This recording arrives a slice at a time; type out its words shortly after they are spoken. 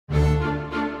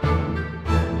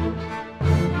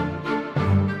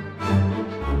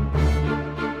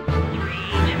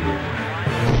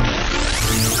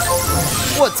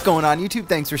What's going on YouTube?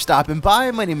 Thanks for stopping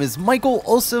by. My name is Michael,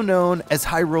 also known as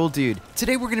Hyrule Dude.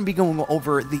 Today we're going to be going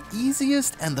over the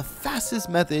easiest and the fastest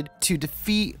method to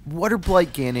defeat Waterblight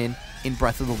Ganon in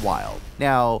Breath of the Wild.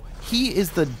 Now, he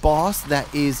is the boss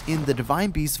that is in the Divine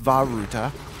Beast Vah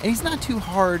Ruta, and he's not too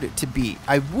hard to beat.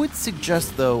 I would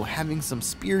suggest though having some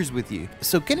spears with you.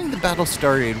 So getting the battle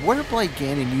started, Waterblight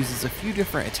Ganon uses a few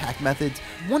different attack methods.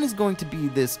 One is going to be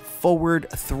this forward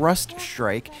thrust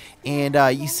strike, and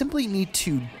you simply need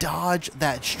to dodge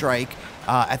that strike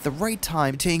at the right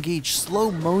time to engage slow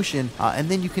motion, and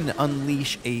then you can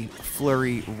unleash a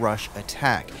flurry rush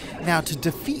attack. Now, to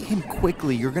defeat him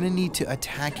quickly, you're going to need to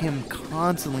attack him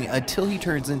constantly until he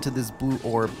turns into this blue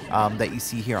orb that you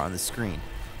see here on the screen.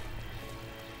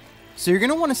 So you're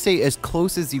going to want to stay as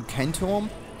close as you can to him.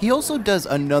 He also does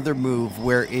another move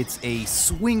where it's a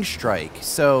swing strike.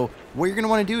 So what you're going to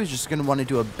want to do is just going to want to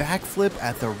do a backflip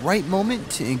at the right moment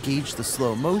to engage the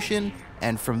slow motion.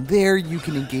 And from there, you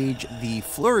can engage the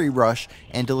flurry rush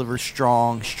and deliver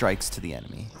strong strikes to the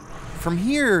enemy. From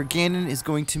here, Ganon is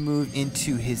going to move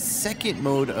into his second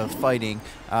mode of fighting.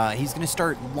 He's going to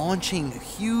start launching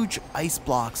huge ice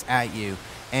blocks at you,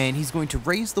 and he's going to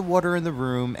raise the water in the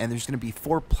room, and there's going to be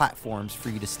 4 platforms for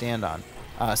you to stand on.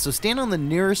 So stand on the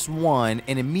nearest one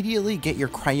and immediately get your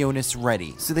Cryonis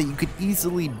ready so that you could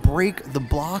easily break the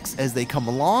blocks as they come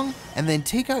along, and then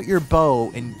take out your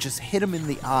bow and just hit him in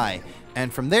the eye.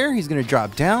 And from there, he's going to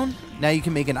drop down. Now you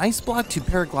can make an ice block to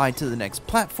paraglide to the next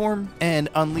platform, and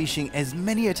unleashing as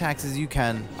many attacks as you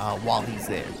can while he's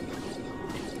there.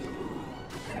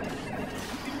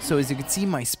 So as you can see,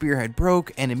 my spearhead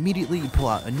broke, and immediately you pull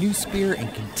out a new spear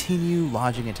and continue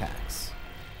lodging attacks.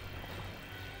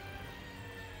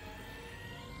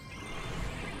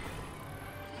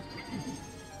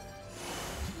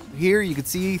 Here you can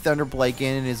see Thunderblight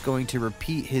Ganon is going to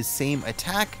repeat his same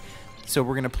attack. So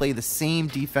we're going to play the same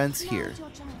defense here.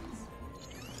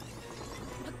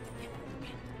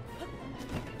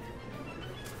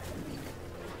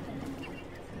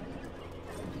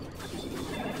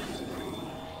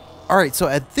 Alright, so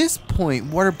at this point,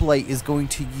 Waterblight is going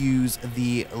to use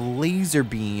the laser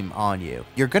beam on you.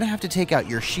 You're going to have to take out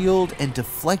your shield and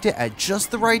deflect it at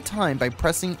just the right time by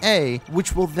pressing A,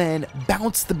 which will then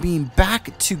bounce the beam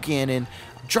back to Ganon,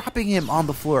 dropping him on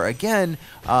the floor again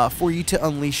for you to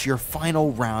unleash your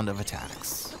final round of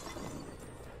attacks.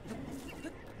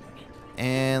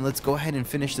 And let's go ahead and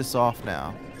finish this off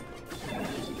now.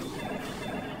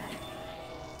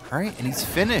 Alright, and he's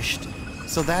finished.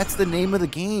 So that's the name of the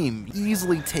game.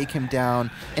 Easily take him down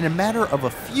in a matter of a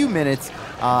few minutes,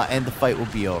 and the fight will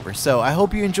be over. So I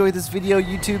hope you enjoyed this video,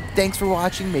 YouTube. Thanks for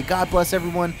watching. May God bless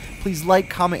everyone. Please like,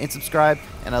 comment, and subscribe,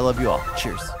 and I love you all.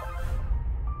 Cheers.